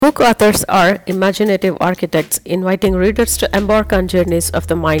book authors are imaginative architects inviting readers to embark on journeys of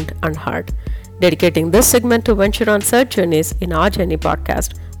the mind and heart. Dedicating this segment to venture on such journeys in our Journey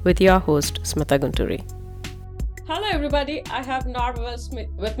podcast with your host, Smita Gunturi. Hello, everybody. I have Narwhal Smith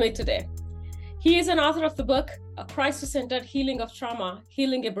with me today. He is an author of the book, A Christ-Centered Healing of Trauma,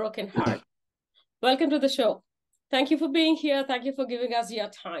 Healing a Broken Heart. Welcome to the show. Thank you for being here. Thank you for giving us your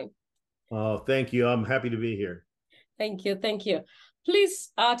time. Oh, thank you. I'm happy to be here. Thank you. Thank you. Please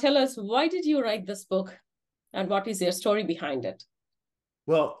tell us, why did you write this book and what is your story behind it?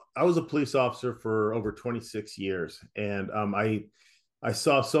 Well, I was a police officer for over 26 years, and I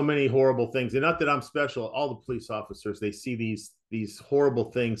saw so many horrible things. And not that I'm special, all the police officers, they see these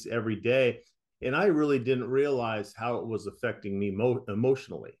horrible things every day. And I really didn't realize how it was affecting me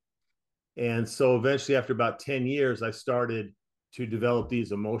emotionally. And so eventually, after about 10 years, I started to develop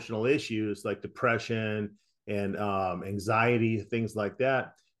these emotional issues like depression and anxiety, things like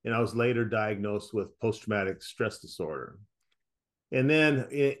that. And I was later diagnosed with post-traumatic stress disorder. And then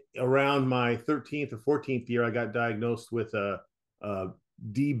around my 13th or 14th year, I got diagnosed with a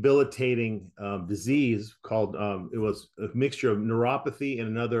debilitating disease called, it was a mixture of neuropathy and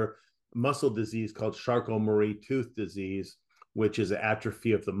another muscle disease called Charcot-Marie-Tooth disease, which is an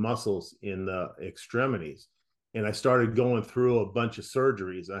atrophy of the muscles in the extremities. And I started going through a bunch of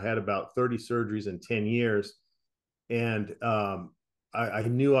surgeries. I had about 30 surgeries in 10 years. And I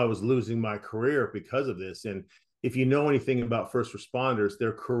knew I was losing my career because of this. And if you know anything about first responders,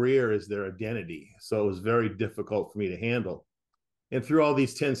 their career is their identity. So it was very difficult for me to handle. And through all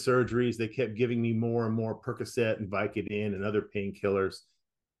these 10 surgeries, they kept giving me more and more Percocet and Vicodin and other painkillers.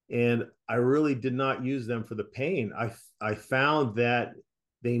 And I really did not use them for the pain. I found that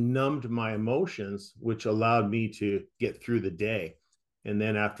they numbed my emotions, which allowed me to get through the day. And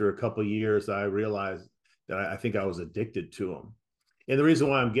then after a couple of years, I realized that I think I was addicted to them. And the reason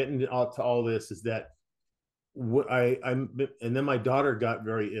why I'm getting to all this is that and then my daughter got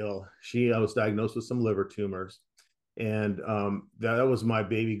very ill. I was diagnosed with some liver tumors. And that was my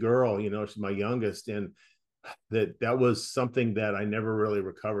baby girl, she's my youngest. And that was something that I never really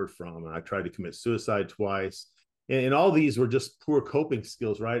recovered from. And I tried to commit suicide twice. And all these were just poor coping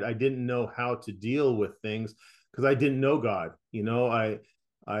skills, right? I didn't know how to deal with things because I didn't know God.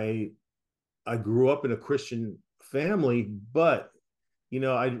 I grew up in a Christian family, but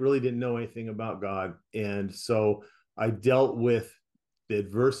I really didn't know anything about God. And so I dealt with the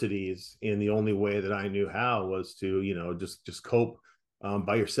adversities in the only way that I knew how was to, just cope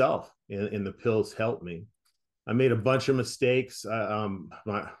by yourself. And the pills helped me. I made a bunch of mistakes.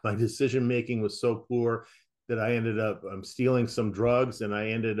 My decision-making was so poor that I ended up stealing some drugs, and I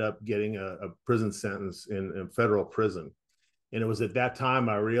ended up getting a prison sentence in federal prison. And it was at that time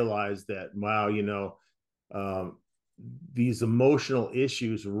I realized that, wow, these emotional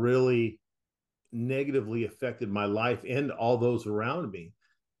issues really negatively affected my life and all those around me.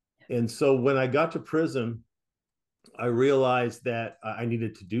 And so when I got to prison, I realized that I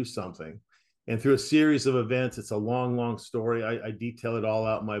needed to do something. And through a series of events, it's a long, long story. I detail it all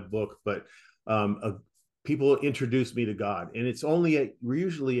out in my book, but people introduced me to God. And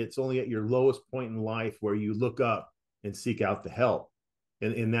usually it's only at your lowest point in life where you look up and seek out the help.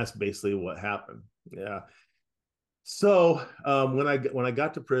 And that's basically what happened. Yeah. So when I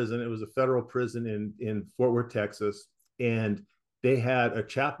got to prison, it was a federal prison in Fort Worth, Texas, and they had a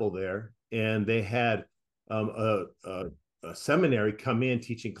chapel there, and they had a seminary come in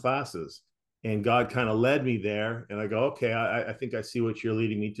teaching classes. And God kind of led me there, and I go, okay, I think I see what you're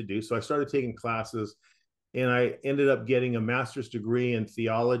leading me to do. So I started taking classes, and I ended up getting a master's degree in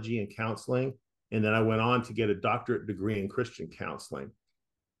theology and counseling, and then I went on to get a doctorate degree in Christian counseling.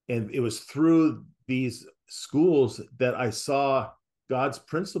 And it was through these schools that I saw God's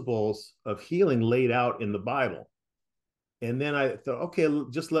principles of healing laid out in the Bible. And then I thought, okay,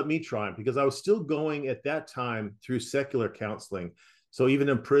 just let me try them, because I was still going at that time through secular counseling. So even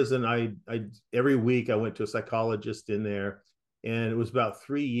in prison, I every week I went to a psychologist in there, and it was about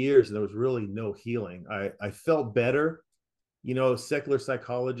 3 years, and there was really no healing. I felt better. Secular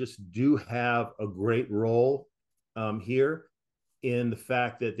psychologists do have a great role here in the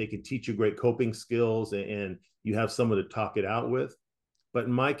fact that they can teach you great coping skills, and you have someone to talk it out with. But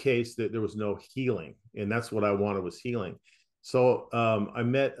in my case, there was no healing, and that's what I wanted, was healing. So I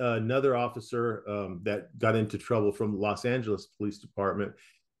met another officer that got into trouble from Los Angeles Police Department,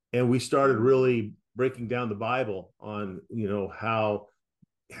 and we started really breaking down the Bible on how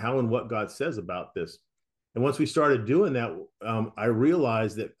and what God says about this. And once we started doing that, I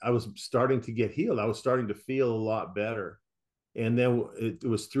realized that I was starting to get healed. I was starting to feel a lot better. And then it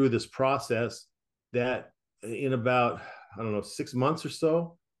was through this process that in about, I don't know, 6 months or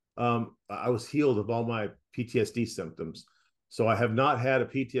so, I was healed of all my PTSD symptoms. So I have not had a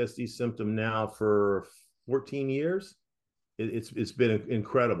PTSD symptom now for 14 years. It's been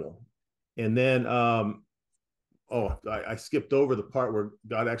incredible. And then I skipped over the part where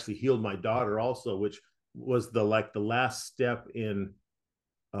God actually healed my daughter also, which was the last step in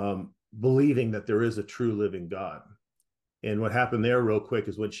believing that there is a true living God. And what happened there, real quick,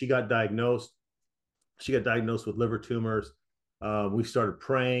 is when she got diagnosed with liver tumors. We started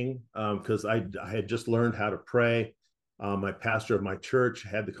praying because I had just learned how to pray. My pastor of my church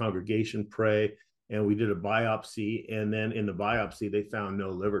had the congregation pray, and we did a biopsy. And then in the biopsy, they found no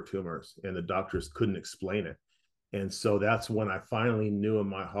liver tumors, and the doctors couldn't explain it. And so that's when I finally knew in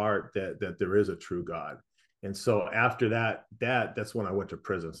my heart that there is a true God. And so after that's when I went to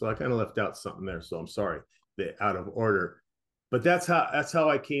prison. So I kind of left out something there. So I'm sorry, out of order. But that's how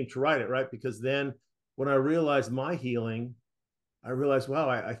I came to write it, right? Because then when I realized my healing, I realized, wow,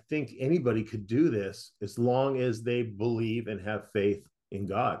 I think anybody could do this as long as they believe and have faith in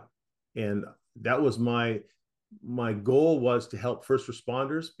God. And that was my goal, was to help first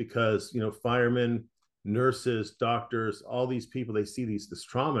responders, because firemen, nurses, doctors, all these people, they see this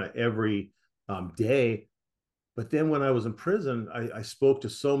trauma every day. But then when I was in prison, I spoke to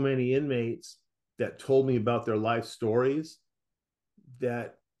so many inmates that told me about their life stories,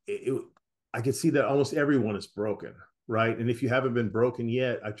 that I could see that almost everyone is broken, right? And if you haven't been broken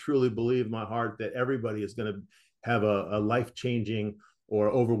yet, I truly believe in my heart that everybody is going to have a life-changing or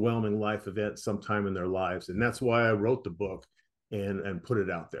overwhelming life event sometime in their lives. And that's why I wrote the book and put it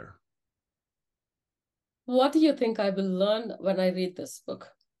out there. What do you think I will learn when I read this book?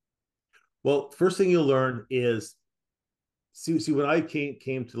 Well, first thing you'll learn is, see when I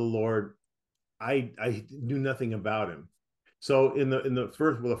came to the Lord, I knew nothing about him. So in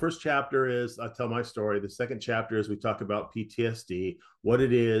the first chapter is I tell my story. The second chapter is we talk about PTSD, what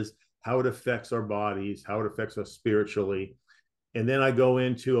it is, how it affects our bodies, how it affects us spiritually. And then I go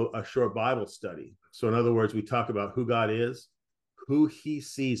into a short Bible study. So in other words, we talk about who God is, who he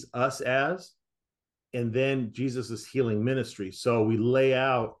sees us as, and then Jesus' healing ministry. So we lay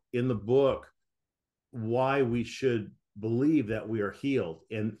out in the book why we should believe that we are healed,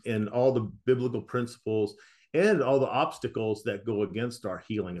 and all the biblical principles and all the obstacles that go against our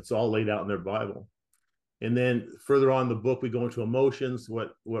healing. It's all laid out in their Bible. And then further on in the book, we go into emotions,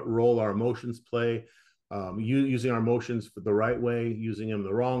 what role our emotions play, using our emotions for the right way, using them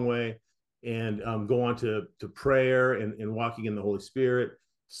the wrong way, and go on to prayer and walking in the Holy Spirit.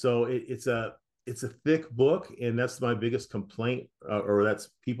 So it's a thick book, and that's my biggest complaint, or that's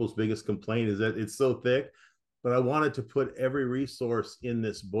people's biggest complaint, is that it's so thick. But I wanted to put every resource in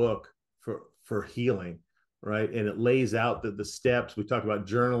this book for healing, right? And it lays out the steps. We talk about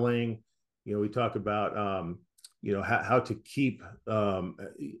journaling. We talk about how to keep by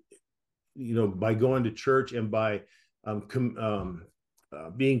going to church and by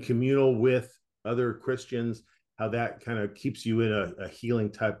being communal with other Christians, how that kind of keeps you in a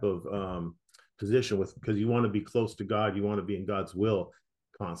healing type of position, because you want to be close to God, you want to be in God's will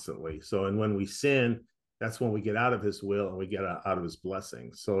constantly. So, and when we sin, that's when we get out of his will and we get out of his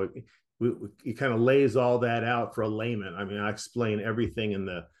blessing. So it kind of lays all that out for a layman. I mean, I explain everything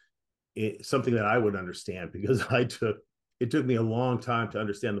in something that I would understand, because it took me a long time to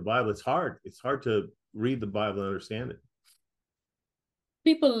understand the Bible. It's hard to read the Bible and understand it.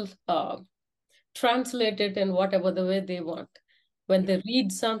 People translate it in whatever the way they want. When they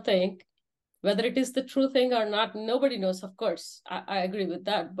read something, whether it is the true thing or not, nobody knows, of course. I agree with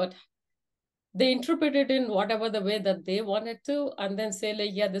that. But they interpret it in whatever the way that they want it to, and then say,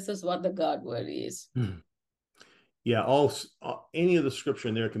 like, yeah, this is what the God word is. Yeah, any of the scripture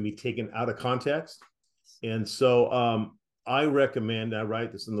in there can be taken out of context. And so I recommend, I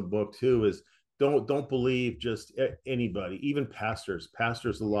write this in the book too, is don't believe just anybody, even pastors.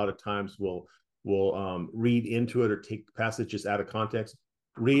 Pastors a lot of times will read into it or take passages out of context.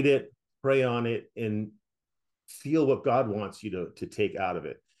 Read it, pray on it, and feel what God wants you to take out of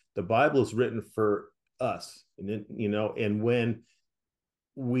it. The Bible is written for us, and when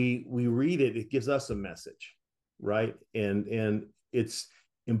we read it, it gives us a message, right? And it's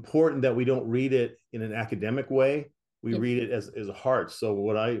important that we don't read it in an academic way. We read it as a heart. So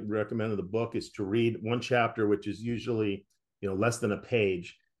what I recommend in the book is to read one chapter, which is usually less than a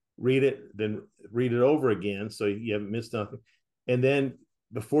page. Read it, then read it over again, so you haven't missed nothing. And then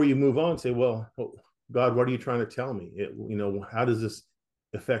before you move on, say, well, God, what are you trying to tell me? How does this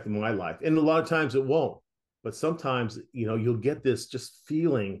affect my life? And a lot of times it won't, but sometimes you'll get this just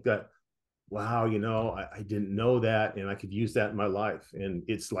feeling that, wow, I didn't know that, and I could use that in my life, and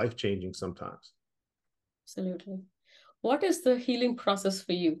it's life-changing sometimes. Absolutely. What is the healing process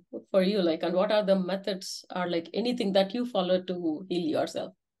for you, like, and what are the methods or like anything that you follow to heal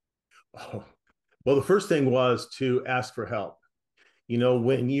yourself? Oh, well, the first thing was to ask for help.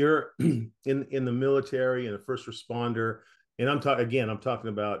 When you're in the military and a first responder, and I'm talking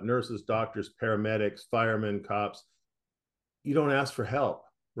about nurses, doctors, paramedics, firemen, cops, you don't ask for help,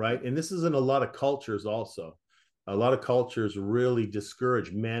 right? And this is in a lot of cultures also. A lot of cultures really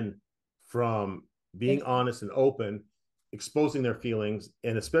discourage men from being honest and open, exposing their feelings,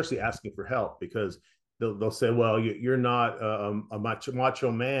 and especially asking for help, because they'll say, well, you're not a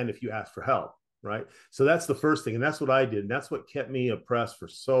macho man if you ask for help, right? So that's the first thing. And that's what I did. And that's what kept me oppressed for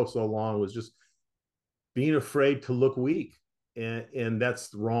so long, was just being afraid to look weak. And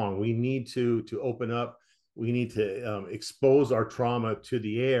that's wrong. We need to open up. We need to expose our trauma to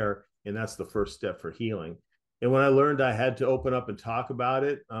the air, and that's the first step for healing. And when I learned I had to open up and talk about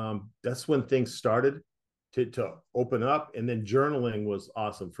it, that's when things started to open up. And then journaling was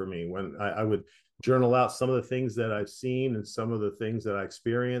awesome for me, when I would journal out some of the things that I've seen and some of the things that I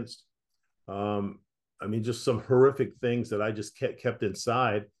experienced. I mean, just some horrific things that I just kept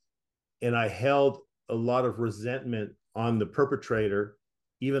inside. And I held a lot of resentment on the perpetrator,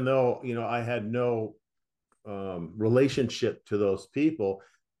 even though, I had no relationship to those people.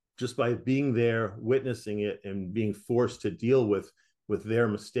 Just by being there, witnessing it, and being forced to deal with their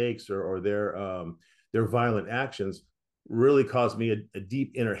mistakes, or their violent actions, really caused me a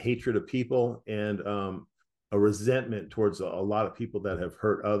deep inner hatred of people, and a resentment towards a lot of people that have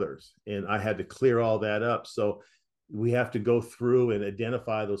hurt others. And I had to clear all that up. So we have to go through and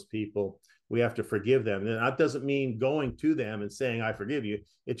identify those people. We have to forgive them. And that doesn't mean going to them and saying, I forgive you.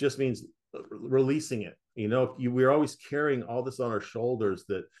 It just means releasing it. We're always carrying all this on our shoulders,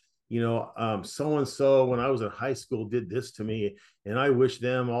 that, so and so, when I was in high school, did this to me, and I wish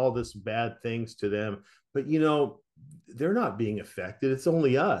them all this bad things to them. But, they're not being affected. It's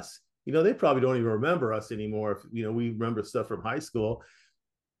only us. They probably don't even remember us anymore. If, we remember stuff from high school,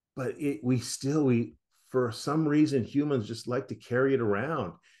 but we for some reason, humans just like to carry it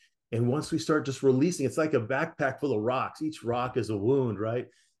around. And once we start just releasing, it's like a backpack full of rocks. Each rock is a wound, right?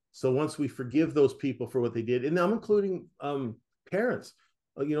 So once we forgive those people for what they did, and I'm including parents,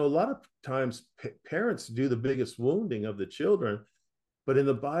 a lot of times parents do the biggest wounding of the children. But in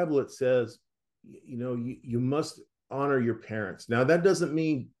the Bible, it says, you must honor your parents. Now, that doesn't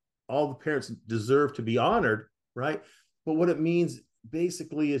mean all the parents deserve to be honored, right? But what it means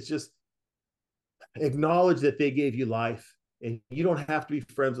basically is just acknowledge that they gave you life, and you don't have to be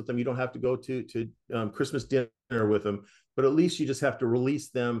friends with them. You don't have to go to Christmas dinner with them, but at least you just have to release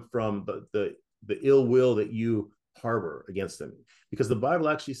them from the ill will that you harbor against them, because the Bible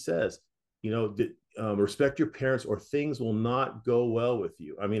actually says, that respect your parents, or things will not go well with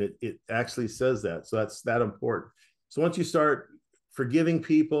you. I mean, it actually says that. So that's that important. So once you start forgiving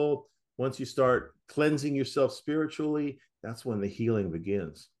people, once you start cleansing yourself spiritually, that's when the healing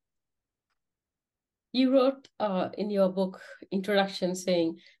begins. You wrote in your book introduction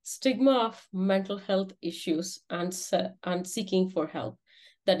saying stigma of mental health issues and seeking for help.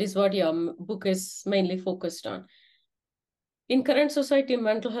 That is what your book is mainly focused on. In current society,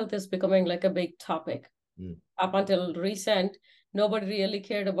 mental health is becoming like a big topic. Up until recent, nobody really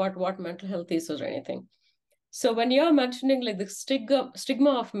cared about what mental health is or anything. So when you're mentioning like the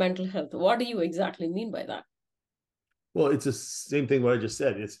stigma of mental health, what do you exactly mean by that? Well, it's the same thing what I just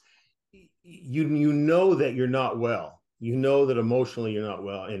said. It's you know that you're not well. You know that emotionally you're not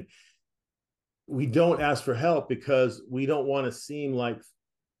well, and we don't ask for help because we don't want to seem like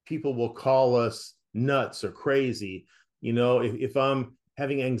people will call us nuts or crazy. If I'm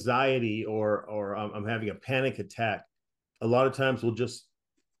having anxiety, or I'm having a panic attack, a lot of times we'll just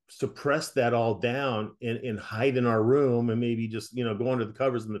suppress that all down, and hide in our room, and maybe just go under the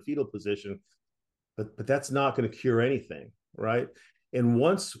covers in the fetal position. But that's not going to cure anything, right? And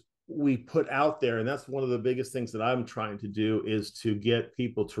once we put out there, and that's one of the biggest things that I'm trying to do, is to get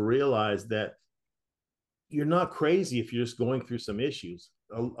people to realize that you're not crazy if you're just going through some issues.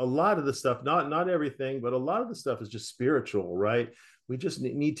 A lot of the stuff, not everything, but a lot of the stuff is just spiritual, right? We just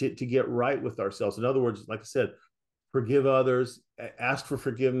need to get right with ourselves. In other words, like I said, forgive others, ask for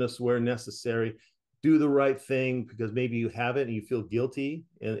forgiveness where necessary, do the right thing because maybe you haven't and you feel guilty,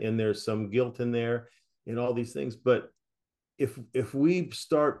 and there's some guilt in there, and all these things. But if we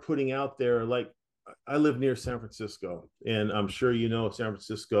start putting out there, like, I live near San Francisco, and I'm sure San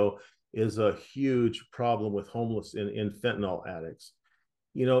Francisco is a huge problem with homeless and fentanyl addicts.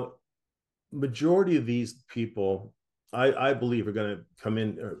 Majority of these people, I believe, are going to come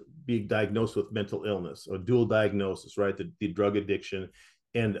in or be diagnosed with mental illness, or dual diagnosis, right? The drug addiction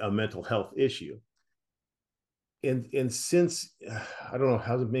and a mental health issue. and since I don't know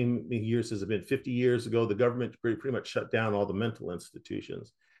how many years has it been, 50 years ago, the government pretty much shut down all the mental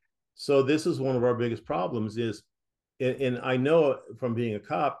institutions. So this is one of our biggest problems is, and I know from being a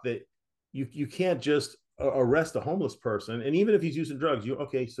cop that you can't just arrest a homeless person. And even if he's using drugs,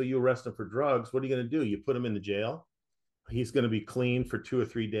 so you arrest him for drugs. What are you going to do? You put him in the jail. He's going to be clean for 2 or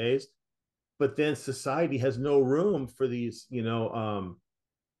 3 days. But then society has no room for these,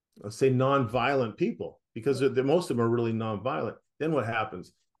 let's say non-violent people, because most of them are really non-violent. Then what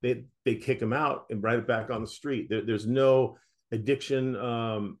happens? They kick them out and write it back on the street. There's no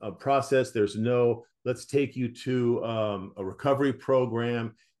addiction process. There's no let's take you to a recovery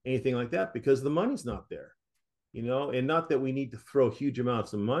program, anything like that, because the money's not there. And not that we need to throw huge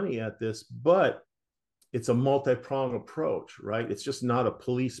amounts of money at this, but it's a multi-pronged approach, right? It's just not a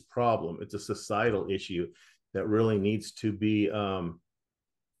police problem. It's a societal issue that really needs to be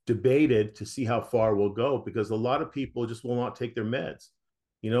debated to see how far we'll go, because a lot of people just will not take their meds,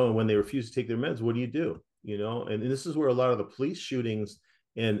 and when they refuse to take their meds, what do? And this is where a lot of the police shootings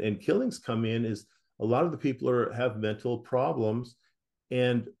and killings come in, is a lot of the people have mental problems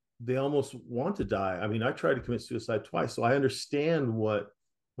and they almost want to die. I mean, I tried to commit suicide twice, so I understand what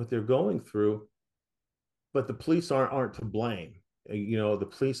they're going through, but the police aren't to blame. The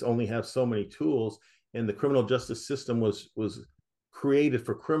police only have so many tools, and the criminal justice system was created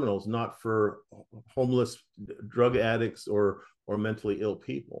for criminals, not for homeless, drug addicts, or mentally ill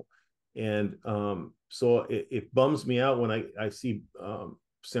people. And so it bums me out when I see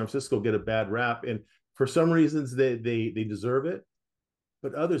San Francisco get a bad rap, and for some reasons they deserve it,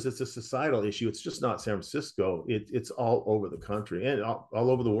 but others it's a societal issue. It's just not San Francisco. It's all over the country and all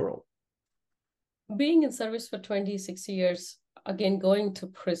over the world. Being in service for 26 years, again, going to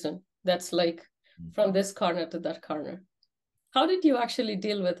prison, that's like from this corner to that corner. How did you actually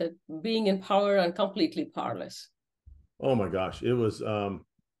deal with it, being in power and completely powerless? Oh my gosh, it was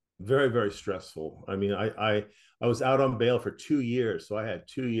very, very stressful. I mean, I was out on bail for 2 years, so I had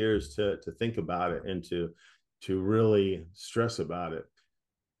 2 years to think about it and to really stress about it.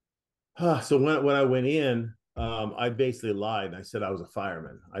 So when I went in, I basically lied. I said I was a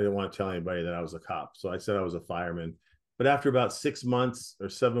fireman. I didn't want to tell anybody that I was a cop, so I said I was a fireman. But after about 6 months or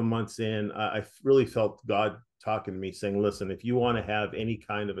 7 months in, I really felt God talking to me, saying, listen, if you want to have any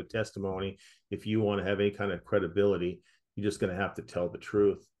kind of a testimony, if you want to have any kind of credibility, you're just going to have to tell the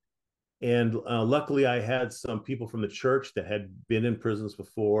truth. And luckily, I had some people from the church that had been in prisons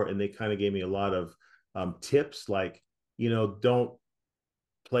before, and they kind of gave me a lot of tips, like, don't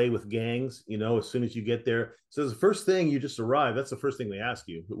play with gangs, as soon as you get there. So the first thing you just arrive, that's the first thing they ask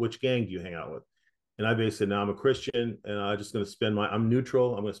you, which gang do you hang out with? And I basically said, no, I'm a Christian, and I'm just going to I'm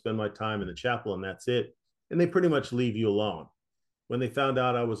neutral. I'm going to spend my time in the chapel, and that's it. And they pretty much leave you alone. When they found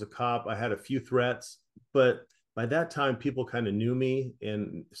out I was a cop, I had a few threats, but by that time, people kind of knew me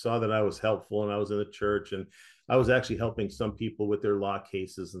and saw that I was helpful, and I was in the church, and I was actually helping some people with their law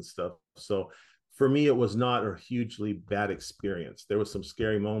cases and stuff. So for me, it was not a hugely bad experience. There was some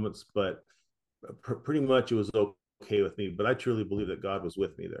scary moments, but pretty much it was okay with me. But I truly believe that God was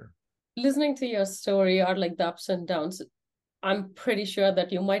with me there. Listening to your story are like the ups and downs. I'm pretty sure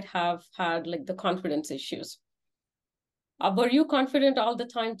that you might have had like the confidence issues. Were you confident all the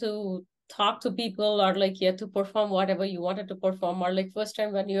time to talk to people, or like, yeah, to perform whatever you wanted to perform? Or like first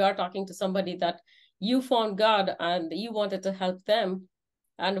time when you are talking to somebody that you found God and you wanted to help them,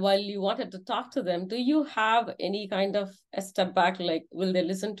 and while you wanted to talk to them, do you have any kind of a step back, like, will they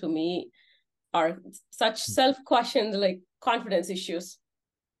listen to me? Or such self-questions, like confidence issues?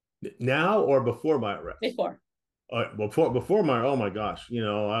 Now or before my arrest? Before. Before my, oh my gosh,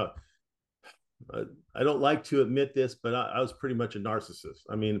 I don't like to admit this, but I was pretty much a narcissist.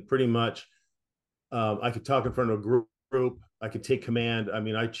 I mean, pretty much, I could talk in front of a group. I could take command. I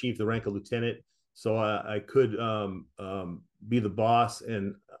mean, I achieved the rank of lieutenant, so I could be the boss,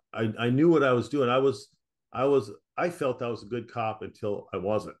 and I knew what I was doing. I felt I was a good cop until I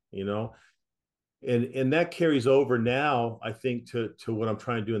wasn't, and that carries over now, I think, to what I'm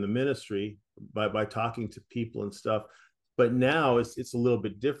trying to do in the ministry by talking to people and stuff. But now it's a little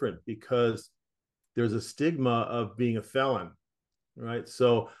bit different, because there's a stigma of being a felon, right?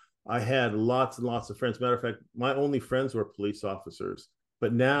 So I had lots and lots of friends. Matter of fact, my only friends were police officers.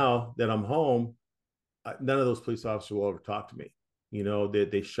 But now that I'm home, none of those police officers will ever talk to me.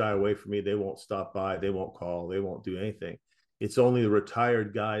 They shy away from me. They won't stop by. They won't call. They won't do anything. It's only the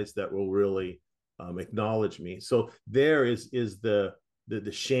retired guys that will really acknowledge me. So there is the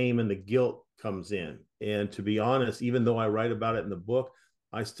shame and the guilt comes in. And to be honest, even though I write about it in the book,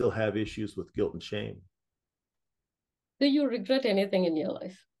 I still have issues with guilt and shame. Do you regret anything in your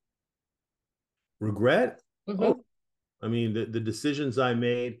life? Regret? Mm-hmm. Oh, I mean, the decisions I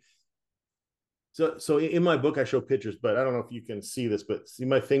made. So in my book, I show pictures, but I don't know if you can see this, but see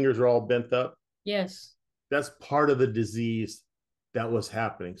my fingers are all bent up. Yes. That's part of the disease that was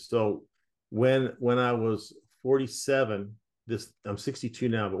happening. So when I was 47, this I'm 62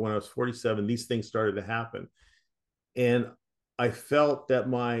 now, but when I was 47, these things started to happen. And I felt that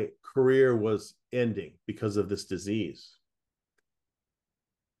my career was ending because of this disease.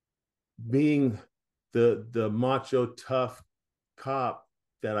 Being the macho tough cop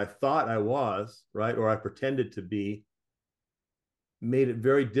that I thought I was, right, or I pretended to be, made it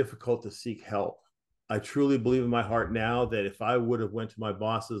very difficult to seek help. I truly believe in my heart now that if I would have went to my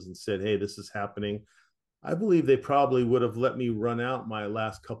bosses and said, "Hey, this is happening," I believe they probably would have let me run out my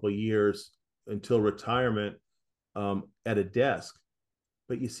last couple of years until retirement at a desk.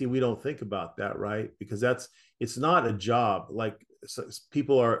 But you see, we don't think about that, right? Because it's not a job. Like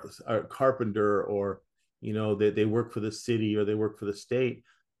people are a carpenter, or they work for the city or they work for the state.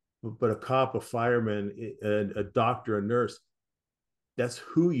 But a cop, a fireman, a doctor, a nurse, that's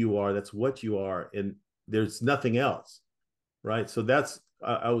who you are, that's what you are, and there's nothing else, right? So that's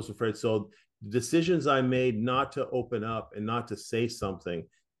I was afraid. So the decisions I made not to open up and not to say something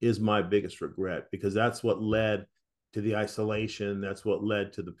is my biggest regret, because that's what led to the isolation, that's what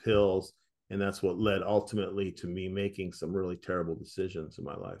led to the pills, and that's what led ultimately to me making some really terrible decisions in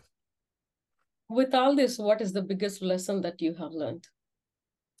my life. With all this, what is the biggest lesson that you have learned?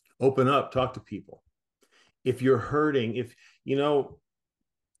 Open up, talk to people. If you're hurting, if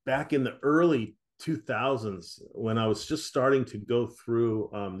back in the early 2000s, when I was just starting to go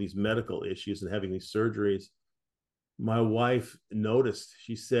through these medical issues and having these surgeries, my wife noticed.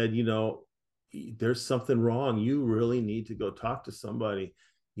 She said, there's something wrong. You really need to go talk to somebody,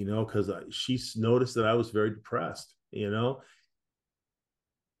 because she noticed that I was very depressed, and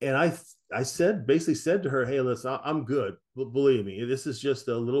I basically said to her, "Hey, listen, I'm good. Believe me, this is just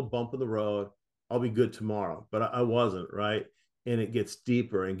a little bump in the road. I'll be good tomorrow." But I wasn't, right? And it gets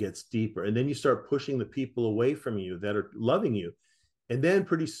deeper and gets deeper, and then you start pushing the people away from you that are loving you, and then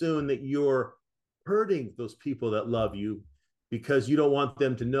pretty soon that you're hurting those people that love you, because you don't want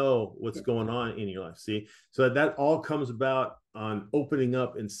them to know what's going on in your life. See, so that all comes about on opening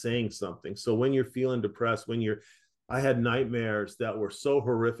up and saying something. So when you're feeling depressed, I had nightmares that were so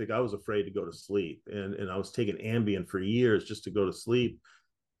horrific, I was afraid to go to sleep. And I was taking Ambien for years just to go to sleep.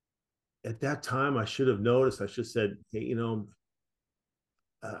 At that time, I should have noticed. I should have said, "Hey,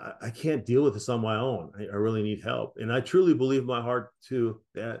 I can't deal with this on my own. I really need help." And I truly believe in my heart, too,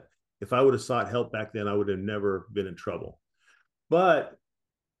 that if I would have sought help back then, I would have never been in trouble. But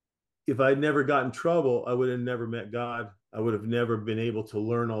if I'd never got in trouble, I would have never met God. I would have never been able to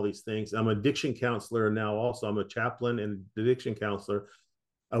learn all these things. I'm an addiction counselor now. Also, I'm a chaplain and addiction counselor.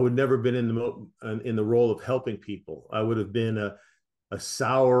 I would never been in the role of helping people. I would have been a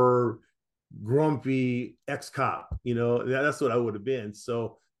sour, grumpy ex-cop. That's what I would have been.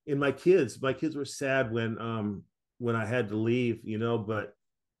 So, in my kids were sad when I had to leave.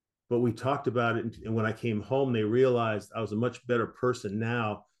 But we talked about it, and when I came home, they realized I was a much better person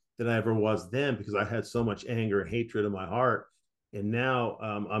now than I ever was then, because I had so much anger and hatred in my heart. And now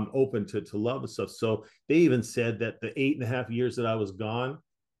I'm open to love and stuff. So they even said that the 8.5 years that I was gone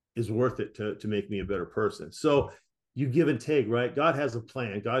is worth it to make me a better person. So you give and take, right? God has a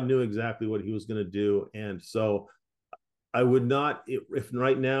plan. God knew exactly what he was going to do. And so I would not, if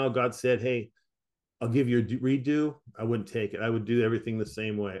right now God said, "Hey, I'll give you a redo," I wouldn't take it. I would do everything the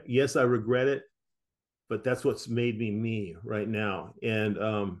same way. Yes, I regret it, but that's what's made me right now. And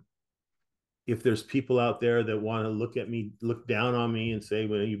if there's people out there that want to look down on me and say,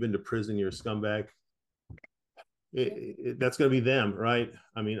 "Well, you've been to prison, you're a scumbag," that's going to be them, right?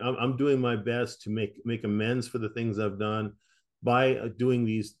 I mean, I'm doing my best to make amends for the things I've done by doing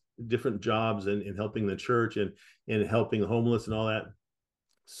these different jobs and helping the church and helping the homeless and all that.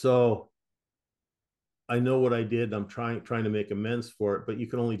 So I know what I did. I'm trying to make amends for it, but you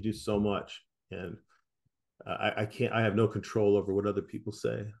can only do so much, and I can't. I have no control over what other people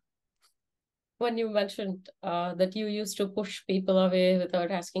say. When you mentioned that you used to push people away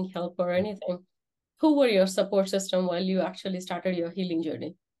without asking help or anything, who were your support system while you actually started your healing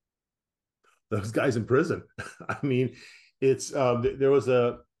journey? Those guys in prison. I mean, it's there was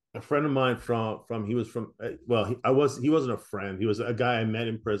a friend of mine from he was from well he wasn't a friend, he was a guy I met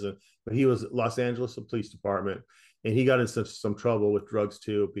in prison, but he was Los Angeles Police Department, and he got in some trouble with drugs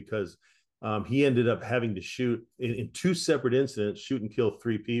too, because he ended up having to shoot in two separate incidents, shoot and kill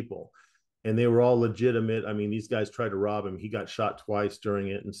 3 people, and they were all legitimate. I mean, these guys tried to rob him. He got shot twice during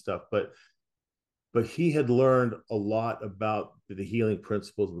it and stuff, but but he had learned a lot about the healing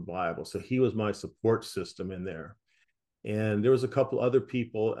principles of the Bible. So he was my support system in there. And there was a couple other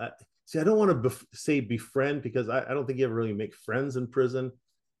people. See, I don't want to say befriend, because I don't think you ever really make friends in prison,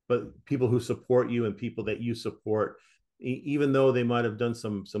 but people who support you and people that you support, even though they might have done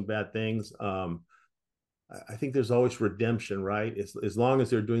some bad things. I think there's always redemption, right? As long as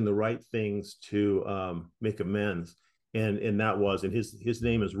they're doing the right things to make amends. And that was, and his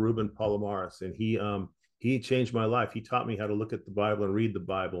name is Ruben Palomares, and he changed my life. He taught me how to look at the Bible and read the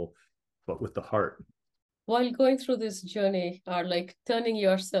Bible, but with the heart. While going through this journey, or like turning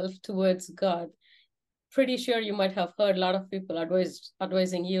yourself towards God, pretty sure you might have heard a lot of people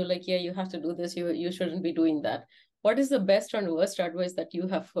advising you, like, yeah, you have to do this, you shouldn't be doing that. What is the best and worst advice that you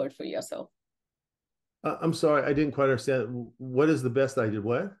have heard for yourself? I'm sorry, I didn't quite understand. What is the best I did?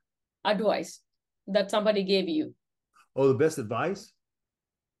 What? Advice that somebody gave you. Oh, the best advice?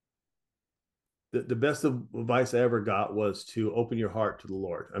 The best advice I ever got was to open your heart to the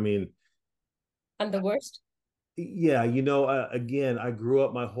Lord. I mean, And the worst? yeah, again, I grew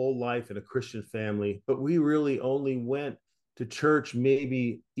up my whole life in a Christian family, but we really only went to church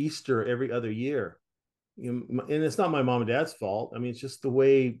maybe Easter every other year. And it's not my mom and dad's fault. I mean, it's just the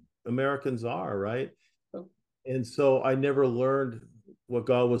way Americans are, right? Oh. And so I never learned what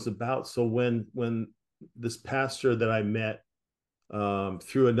God was about. So when this pastor that I met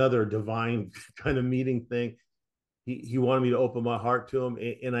through another divine kind of meeting thing, he wanted me to open my heart to him,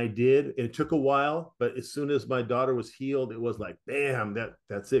 and I did. It took a while, but as soon as my daughter was healed, it was like, bam,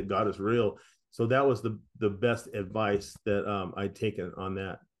 that's it. God is real. So that was the best advice that I'd taken on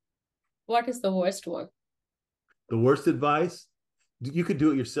that. What is the worst one? The worst advice, you could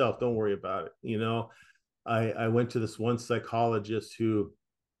do it yourself. Don't worry about it. I went to this one psychologist who,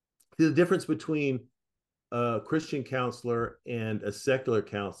 the difference between a Christian counselor and a secular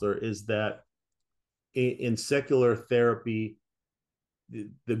counselor is that in secular therapy,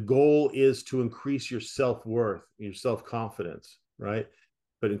 the goal is to increase your self-worth, your self-confidence, right?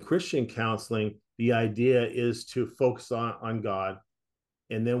 But in Christian counseling, the idea is to focus on God.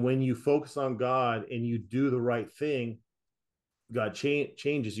 And then when you focus on God and you do the right thing, God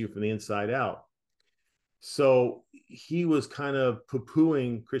changes you from the inside out. So he was kind of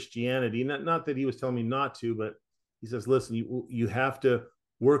poo-pooing Christianity. Not that he was telling me not to, but he says, listen, you have to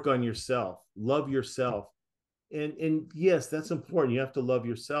work on yourself, love yourself. And yes, that's important. You have to love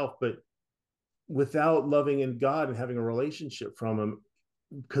yourself, but without loving in God and having a relationship from him,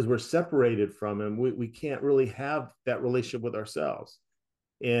 because we're separated from him, we can't really have that relationship with ourselves.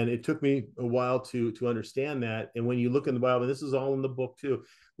 And it took me a while to understand that. And when you look in the Bible, and this is all in the book too,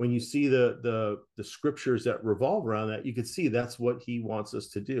 when you see the scriptures that revolve around that, you can see that's what he wants us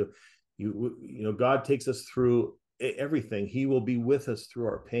to do. God takes us through everything. He will be with us through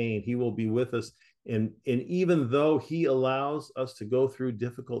our pain. He will be with us. And even though he allows us to go through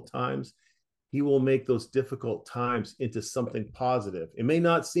difficult times, he will make those difficult times into something positive. It may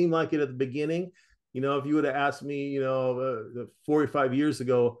not seem like it at the beginning. If you would have asked me, 4 or 5 years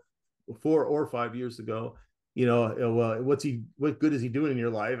ago, well, what good is he doing in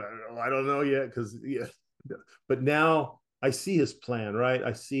your life? I don't know yet, because yeah. But now I see his plan, right?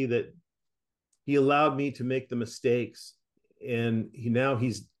 I see that he allowed me to make the mistakes, and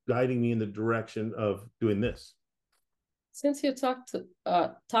he's guiding me in the direction of doing this. Since you talk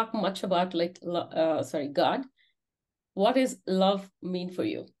much about God, what does love mean for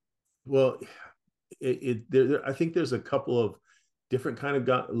you? Well, I think there's a couple of different kind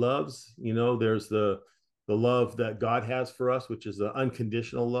of loves. There's the love that God has for us, which is the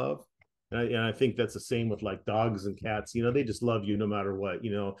unconditional love. And I think that's the same with like dogs and cats. They just love you no matter what.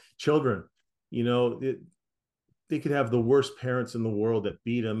 Children, they could have the worst parents in the world that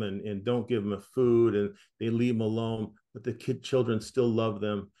beat them and don't give them food, and they leave them alone, but the children still love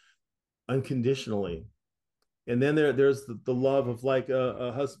them unconditionally. And then there's the love of like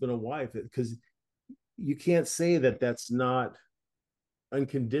a husband and wife, because you can't say that that's not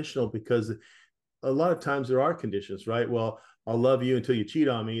unconditional, because a lot of times there are conditions, right? Well, I'll love you until you cheat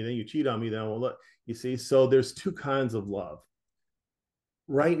on me, then you cheat on me, then I won't love you. See, so there's two kinds of love.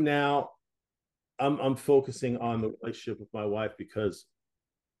 Right now, I'm focusing on the relationship with my wife, because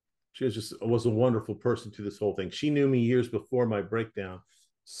she was a wonderful person to this whole thing. She knew me years before my breakdown,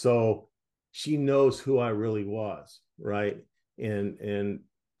 so she knows who I really was, right? And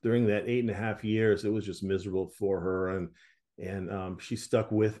during that 8.5 years, it was just miserable for her, and she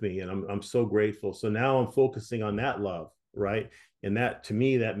stuck with me, and I'm so grateful. So now I'm focusing on that love, right? And that, to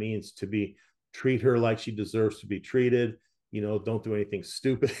me, that means to treat her like she deserves to be treated. Don't do anything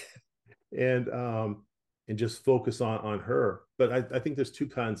stupid. and just focus on her. But I think there's two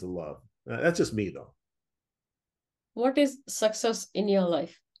kinds of love. That's just me, though. What is success in your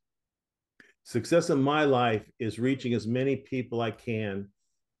life? Success in my life is reaching as many people I can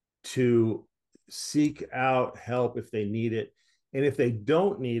to seek out help if they need it. And if they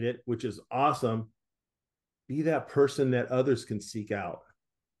don't need it, which is awesome, be that person that others can seek out.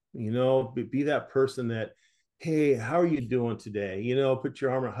 Be that person that, hey, how are you doing today? Put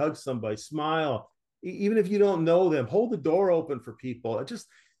your arm around, hug somebody, smile. Even if you don't know them, hold the door open for people. Just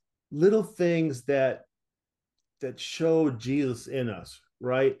little things that show Jesus in us,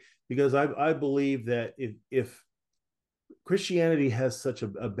 right? Because I believe that if Christianity has such a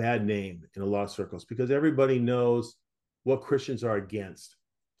bad name in a lot of circles, because everybody knows what Christians are against.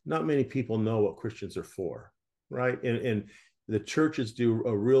 Not many people know what Christians are for, right? And the churches do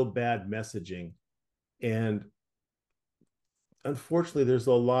a real bad messaging. And unfortunately, there's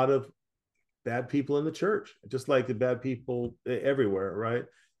a lot of bad people in the church, just like the bad people everywhere, right?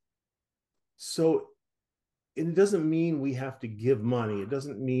 So it doesn't mean we have to give money. It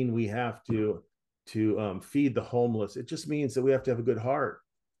doesn't mean we have to feed the homeless. It just means that we have to have a good heart.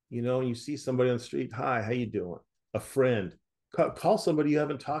 You see somebody on the street, hi, how you doing? A friend, call somebody you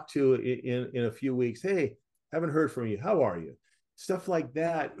haven't talked to in a few weeks. Hey, haven't heard from you. How are you? Stuff like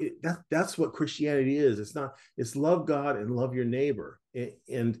that. That's what Christianity is. It's love God and love your neighbor.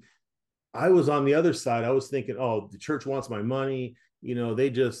 And I was on the other side. I was thinking, oh, the church wants my money.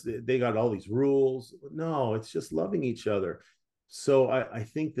 They got all these rules. No, it's just loving each other. So I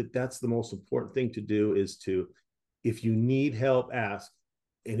think that that's the most important thing to do is to, if you need help, ask.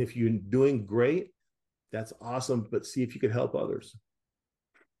 And if you're doing great, that's awesome. But see if you can help others.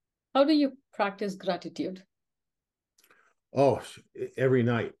 How do you practice gratitude? Oh, every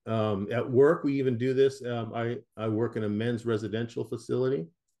night. At work, we even do this. I work in a men's residential facility.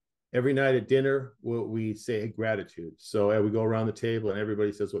 Every night at dinner, we say gratitude. So we go around the table and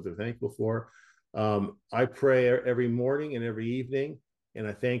everybody says what they're thankful for. I pray every morning and every evening, and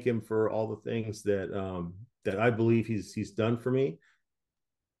I thank him for all the things that I believe he's done for me.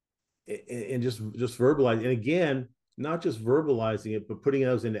 And just verbalize. And again, not just verbalizing it, but putting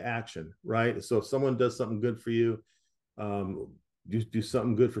those into action, right? So if someone does something good for you, do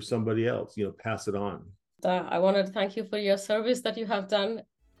something good for somebody else, pass it on. I want to thank you for your service that you have done,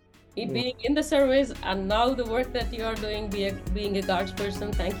 being in the service, and now the work that you are doing, being a God's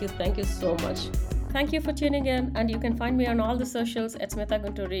person. Thank you so much. Thank you for tuning in, and you can find me on all the socials at Smita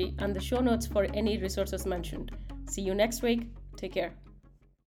Gunturi and the show notes for any resources mentioned. See you next week. Take care.